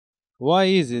Why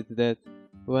is it that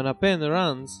when a pen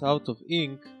runs out of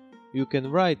ink, you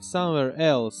can write somewhere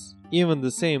else, even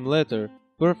the same letter,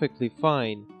 perfectly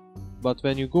fine, but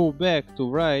when you go back to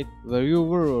write where you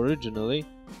were originally,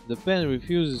 the pen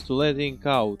refuses to let ink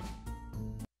out?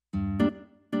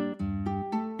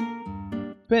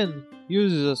 Pen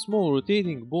uses a small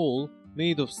rotating ball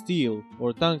made of steel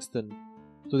or tungsten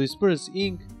to disperse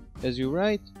ink as you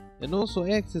write, and also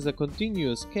acts as a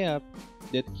continuous cap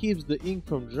that keeps the ink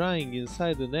from drying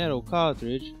inside the narrow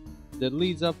cartridge that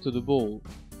leads up to the ball.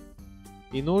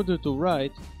 In order to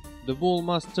write, the ball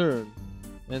must turn,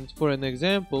 and for an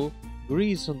example,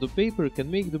 grease on the paper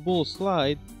can make the ball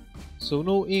slide so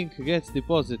no ink gets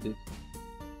deposited.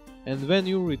 And when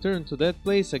you return to that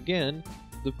place again,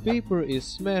 the paper is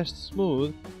smashed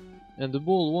smooth and the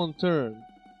ball won't turn.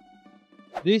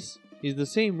 This is the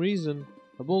same reason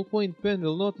a ballpoint pen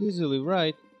will not easily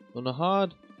write on a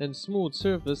hard and smooth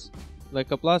surface like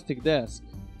a plastic desk.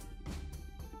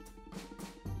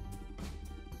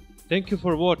 Thank you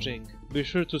for watching. Be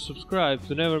sure to subscribe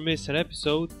to never miss an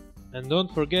episode, and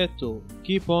don't forget to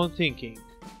keep on thinking.